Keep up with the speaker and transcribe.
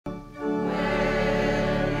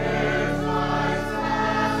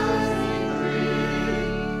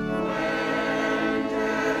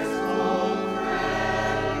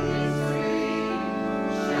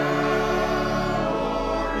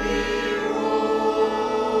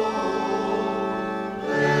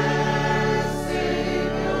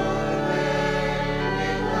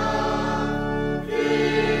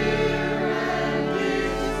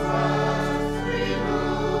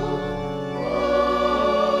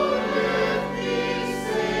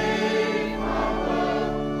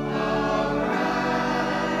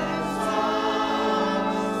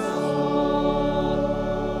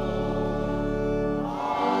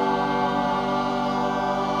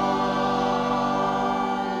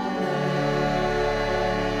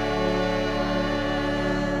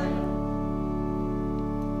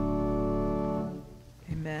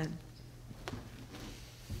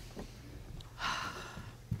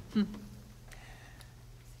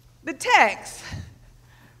The text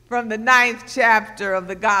from the 9th chapter of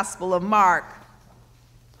the Gospel of Mark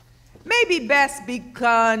may be best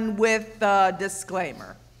begun with a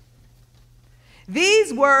disclaimer.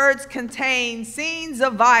 These words contain scenes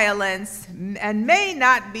of violence and may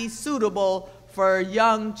not be suitable for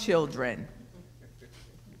young children.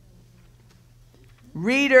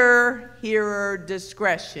 Reader, hearer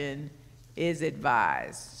discretion is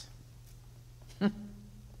advised.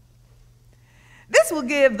 This will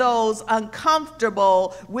give those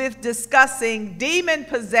uncomfortable with discussing demon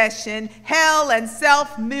possession, hell, and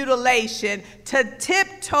self-mutilation to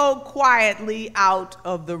tiptoe quietly out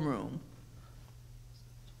of the room.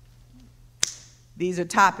 These are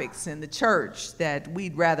topics in the church that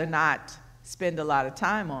we'd rather not spend a lot of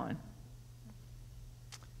time on.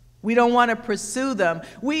 We don't want to pursue them.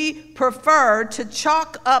 We prefer to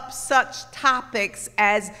chalk up such topics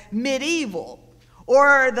as medieval,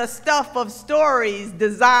 or the stuff of stories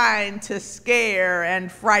designed to scare and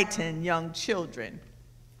frighten young children.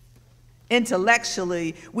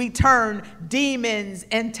 Intellectually, we turn demons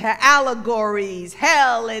into allegories,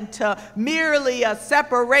 hell into merely a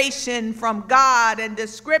separation from God, and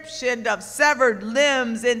description of severed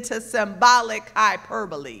limbs into symbolic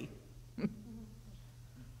hyperbole.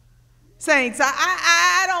 Saints,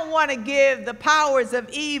 I don't want to give the powers of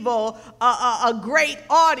evil a great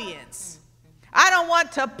audience. I don't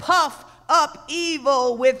want to puff up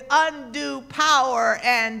evil with undue power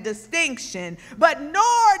and distinction, but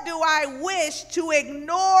nor do I wish to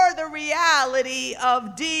ignore the reality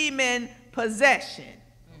of demon possession.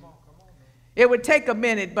 It would take a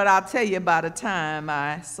minute, but I'll tell you about a time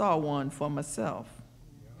I saw one for myself.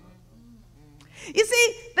 You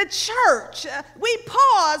see, the church, we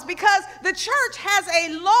pause because the church has a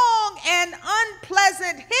long and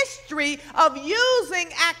unpleasant history of using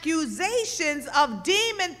accusations of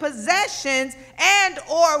demon possessions and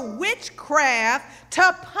or witchcraft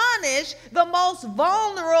to punish the most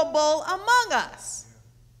vulnerable among us.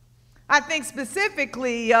 I think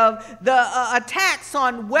specifically of the attacks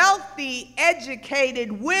on wealthy,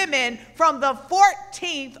 educated women from the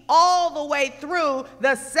 14th all the way through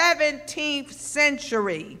the 17th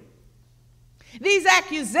century. These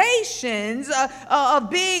accusations of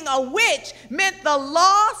being a witch meant the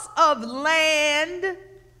loss of land,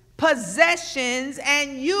 possessions,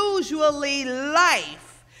 and usually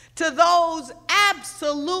life to those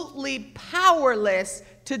absolutely powerless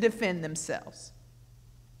to defend themselves.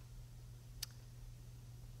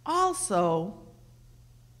 Also,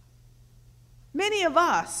 many of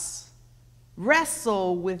us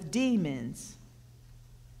wrestle with demons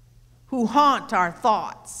who haunt our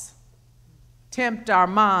thoughts, tempt our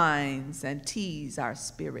minds, and tease our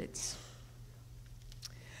spirits.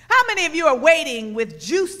 How many of you are waiting with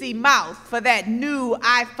juicy mouth for that new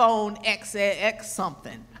iPhone XX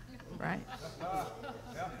something, right?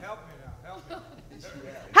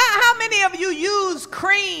 How many of you use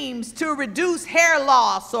creams to reduce hair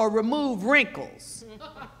loss or remove wrinkles?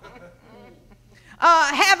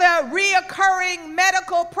 Have a reoccurring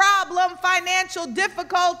medical problem, financial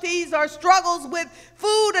difficulties, or struggles with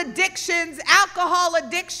food addictions, alcohol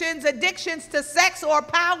addictions, addictions to sex or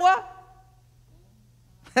power?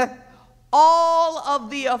 All of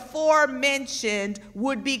the aforementioned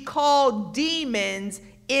would be called demons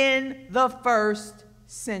in the first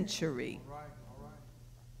century.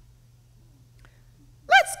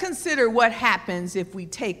 Let's consider what happens if we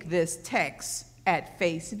take this text at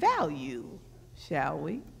face value, shall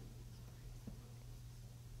we?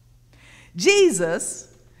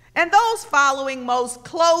 Jesus and those following most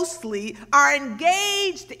closely are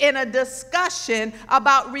engaged in a discussion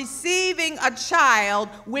about receiving a child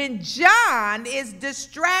when John is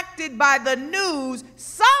distracted by the news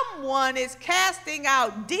someone is casting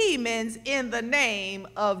out demons in the name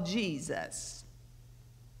of Jesus.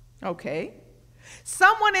 Okay.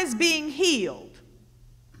 Someone is being healed.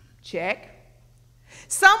 Check.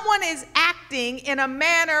 Someone is acting in a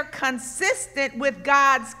manner consistent with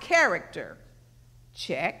God's character.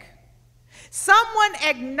 Check. Someone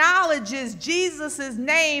acknowledges Jesus'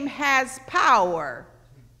 name has power.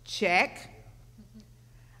 Check.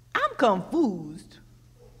 I'm confused.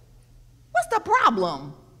 What's the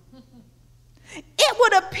problem? It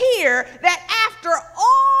would appear that after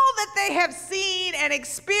all that they have seen and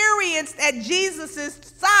experienced at Jesus'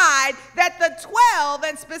 side, that the 12,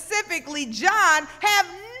 and specifically John, have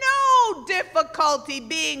no difficulty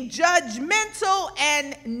being judgmental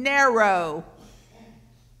and narrow.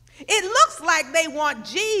 It looks like they want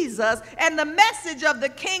Jesus and the message of the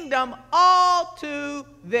kingdom all to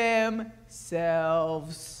themselves.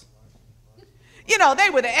 you know, they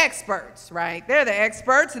were the experts, right? They're the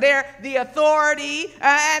experts. They're the authority.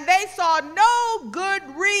 And they saw no good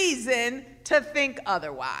reason to think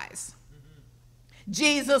otherwise.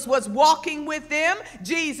 Jesus was walking with them.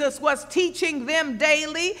 Jesus was teaching them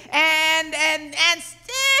daily. And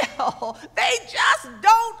still, they just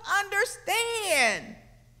don't understand.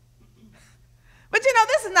 But you know,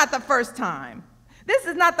 this is not the first time. This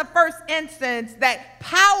is not the first instance that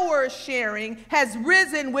power sharing has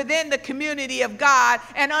risen within the community of God,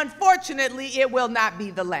 and unfortunately, it will not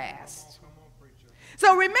be the last.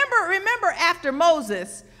 So remember after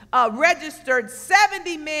Moses registered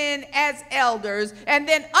 70 men as elders and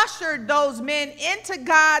then ushered those men into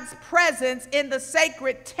God's presence in the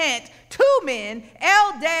sacred tent, 2 men,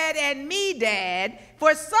 Eldad and Medad,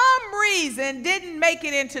 for some reason didn't make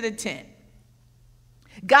it into the tent.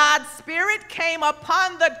 God's Spirit came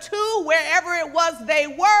upon the 2 wherever it was they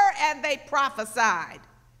were, and they prophesied.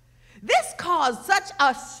 This caused such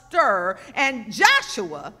a stir, and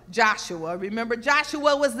Joshua, remember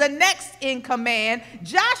Joshua was the next in command.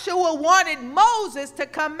 Joshua wanted Moses to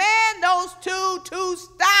command those 2 to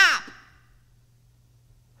stop.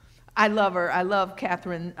 I love her. I love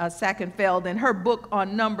Catherine Sackenfeld. In her book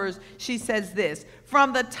on Numbers, she says this: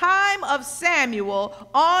 from the time of Samuel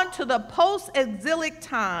on to the post-exilic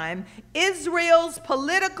time, Israel's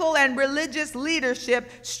political and religious leadership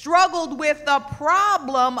struggled with the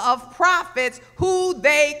problem of prophets who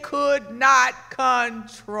they could not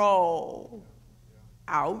control.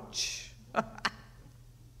 Ouch.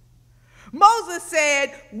 Moses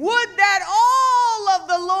said, would that all of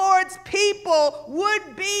the Lord's people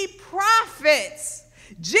would be prophets.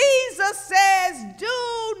 Jesus says,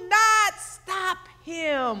 do not stop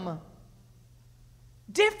him.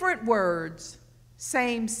 Different words,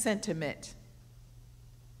 same sentiment.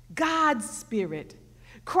 God's Spirit,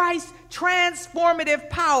 Christ's transformative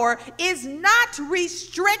power, is not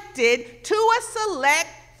restricted to a select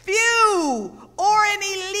few or an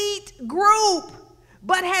elite group,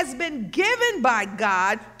 but has been given by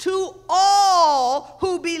God to all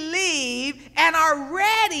who believe and are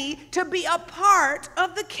ready to be a part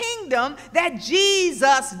of the kingdom that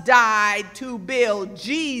Jesus died to build.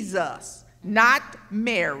 Jesus, not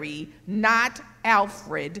Mary, not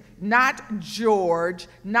Alfred, not George,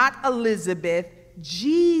 not Elizabeth.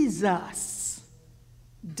 Jesus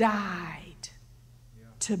died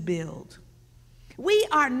to build. We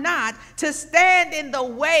are not to stand in the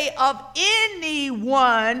way of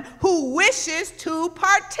anyone who wishes to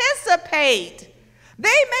participate. They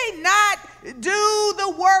may not do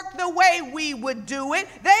the work the way we would do it.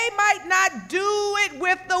 They might not do it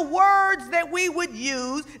with the words that we would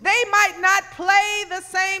use. They might not play the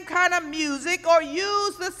same kind of music or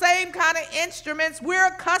use the same kind of instruments we're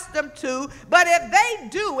accustomed to. But if they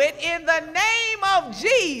do it in the name of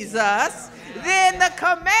Jesus, then the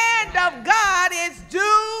command of God is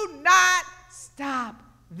do not stop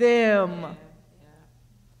them.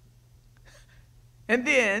 And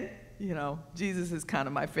then, you know, Jesus is kind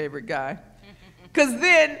of my favorite guy. Because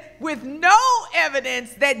then, with no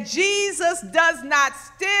evidence that Jesus does not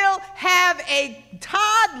still have a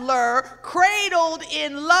toddler cradled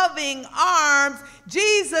in loving arms,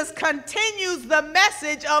 Jesus continues the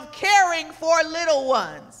message of caring for little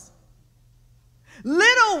ones.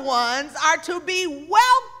 Little ones are to be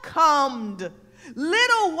welcomed.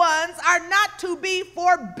 Little ones are not to be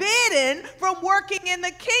forbidden from working in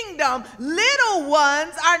the kingdom. Little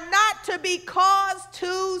ones are not to be caused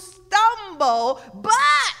to stumble.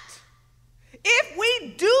 But if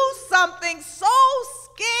we do something so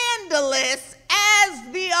scandalous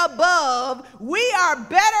as the above, we are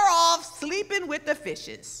better off sleeping with the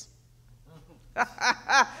fishes.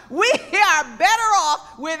 We are better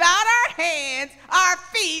off without our hands, our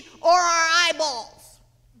feet, or our eyeballs.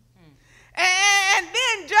 And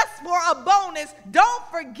then, just for a bonus, don't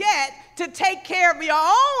forget to take care of your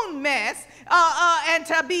own mess and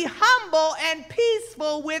to be humble and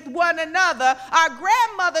peaceful with one another. Our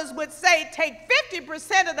grandmothers would say, take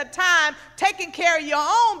 50% of the time taking care of your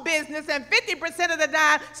own business and 50% of the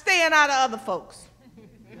time staying out of other folks.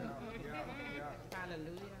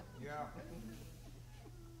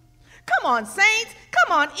 Come on, saints.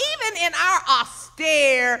 Come on. Even in our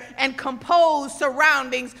austere and composed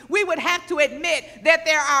surroundings, we would have to admit that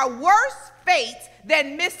there are worse fates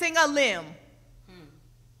than missing a limb.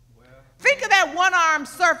 Think of that one-armed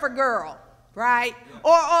surfer girl, right?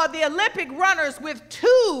 Or the Olympic runners with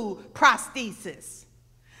 2 prostheses.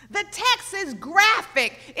 The text is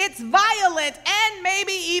graphic, it's violent, and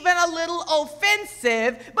maybe even a little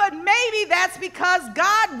offensive, but maybe that's because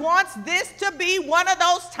God wants this to be one of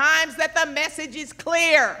those times that the message is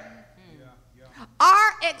clear.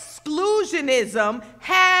 Our exclusionism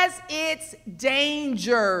has its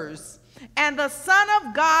dangers. And the Son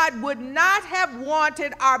of God would not have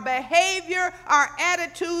wanted our behavior, our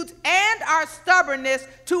attitudes, and our stubbornness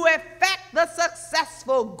to affect the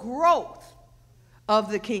successful growth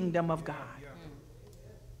of the kingdom of God.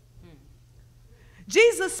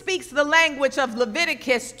 Jesus speaks the language of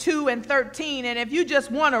Leviticus 2 and 13, and if you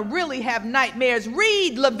just want to really have nightmares,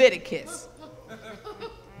 read Leviticus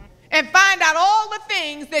and find out all the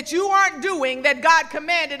things that you aren't doing that God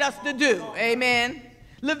commanded us to do. Amen.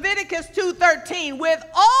 Leviticus 2:13, with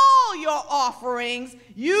all your offerings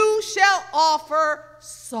you shall offer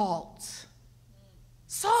salt.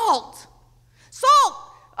 Salt. Salt,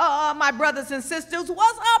 my brothers and sisters,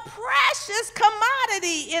 was a precious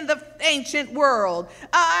commodity in the ancient world.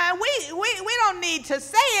 We don't need to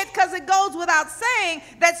say it because it goes without saying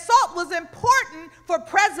that salt was important for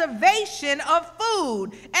preservation of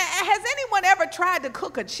food. Has anyone ever tried to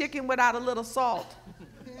cook a chicken without a little salt?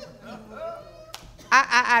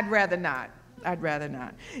 I'd rather not. I'd rather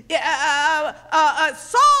not.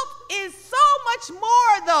 Salt is so much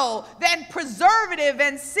more, though, than preservative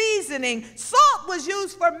and seasoning. Salt was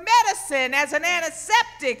used for medicine as an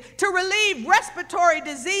antiseptic to relieve respiratory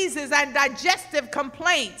diseases and digestive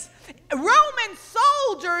complaints. Roman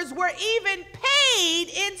soldiers were even paid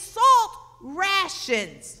in salt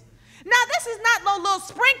rations. Now, this is not no little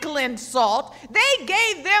sprinkling salt. They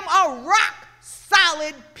gave them a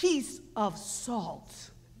rock-solid piece of salt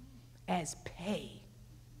as pay.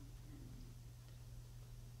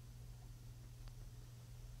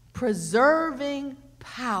 Preserving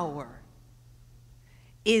power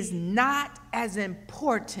is not as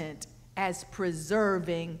important as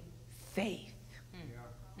preserving faith.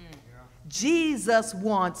 Jesus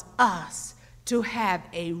wants us to have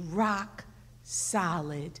a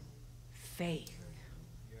rock-solid faith.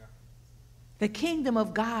 The kingdom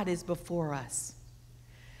of God is before us.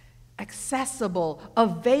 Accessible,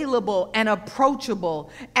 available, and approachable.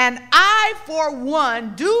 And I, for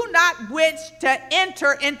one, do not wish to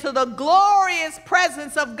enter into the glorious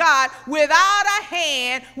presence of God without a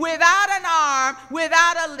hand, without an arm,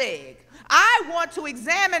 without a leg. I want to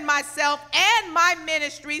examine myself and my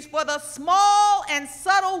ministries for the small and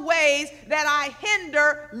subtle ways that I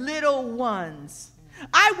hinder little ones.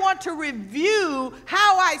 I want to review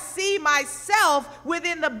how I see myself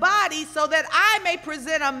within the body so that I may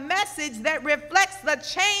present a message that reflects the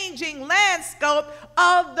changing landscape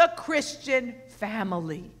of the Christian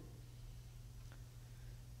family.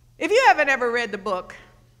 If you haven't ever read the book,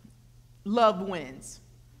 Love Wins.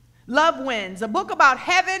 Love Wins, a book about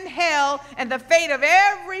heaven, hell, and the fate of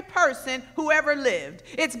every person who ever lived.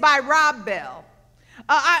 It's by Rob Bell.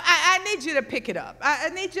 I need you to pick it up. I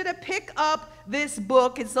need you to pick up this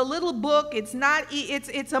book. It's a little book. It's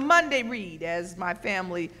a Monday read, as my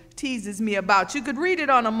family teases me about. You could read it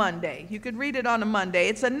on a Monday.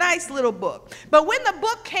 It's a nice little book. But when the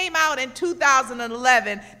book came out in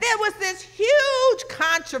 2011, there was this huge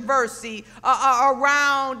controversy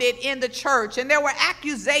around it in the church. And there were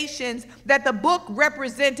accusations that the book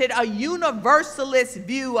represented a universalist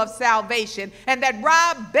view of salvation and that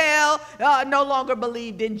Rob Bell no longer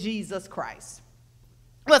believed in Jesus Christ.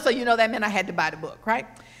 Well, so you know that meant I had to buy the book, right?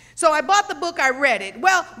 So I bought the book, I read it.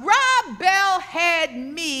 Well, Rob Bell had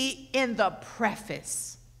me in the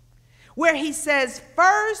preface where he says,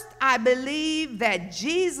 first, I believe that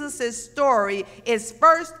Jesus' story is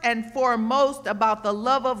first and foremost about the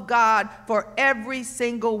love of God for every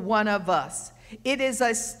single one of us. It is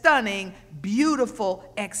a stunning, beautiful,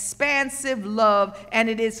 expansive love, and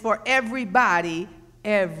it is for everybody,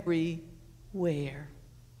 everywhere.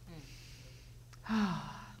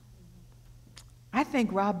 I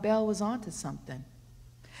think Rob Bell was onto something.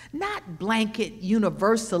 Not blanket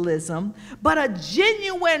universalism, but a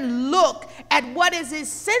genuine look at what is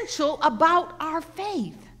essential about our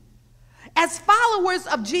faith. As followers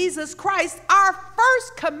of Jesus Christ, our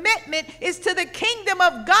first commitment is to the kingdom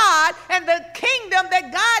of God and the kingdom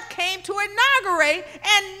that God came to inaugurate,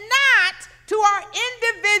 and not to our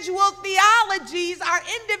individual theologies, our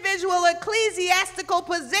individual ecclesiastical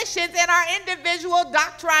positions, and our individual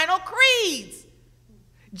doctrinal creeds.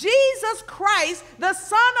 Jesus Christ, the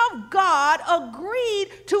Son of God,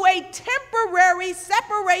 agreed to a temporary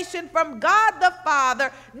separation from God the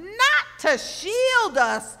Father, not to shield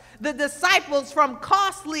us, the disciples, from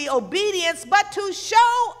costly obedience, but to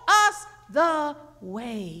show us the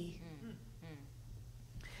way.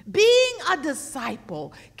 Being a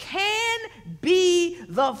disciple can be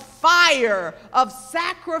the fire of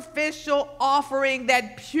sacrificial offering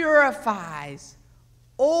that purifies,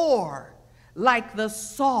 or like the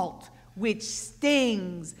salt which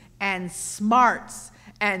stings and smarts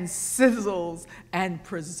and sizzles and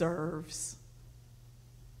preserves.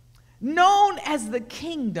 Known as the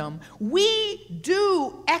kingdom, we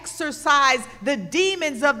do exorcise the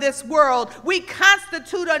demons of this world. We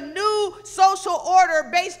constitute a new social order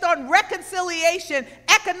based on reconciliation,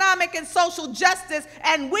 economic and social justice,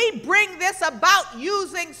 and we bring this about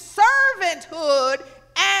using servanthood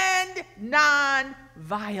and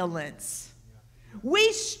nonviolence.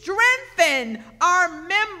 We strengthen our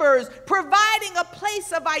members, providing a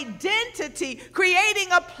place of identity,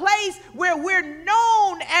 creating a place where we're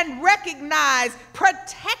known and recognized,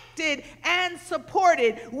 protected and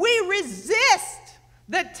supported. We resist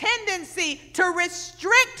the tendency to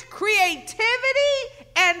restrict creativity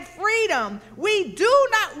and freedom. We do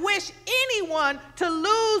not wish anyone to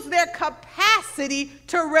lose their capacity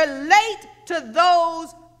to relate to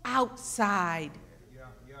those outside.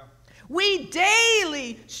 We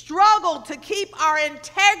daily struggle to keep our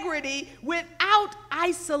integrity without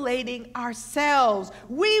isolating ourselves.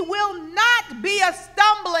 We will not be a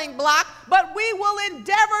stumbling block, but we will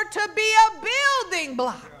endeavor to be a building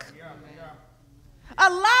block.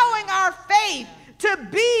 Allowing our faith to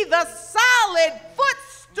be the solid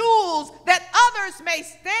footstools that others may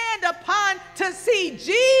stand upon to see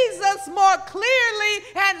Jesus more clearly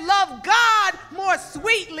and love God more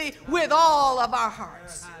sweetly with all of our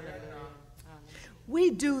hearts.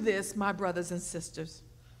 We do this, my brothers and sisters.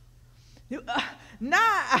 It's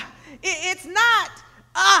not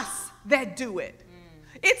us that do it.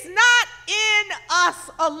 It's not in us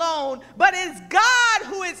alone, but it's God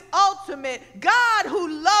who is ultimate, God who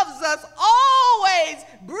loves us, always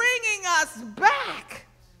bringing us back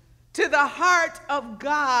to the heart of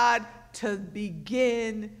God to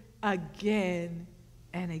begin again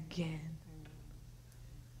and again.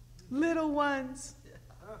 Little ones,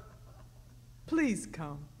 please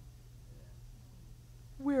come.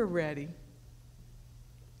 We're ready.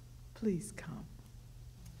 Please come.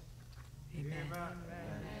 Amen.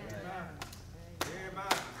 Amen.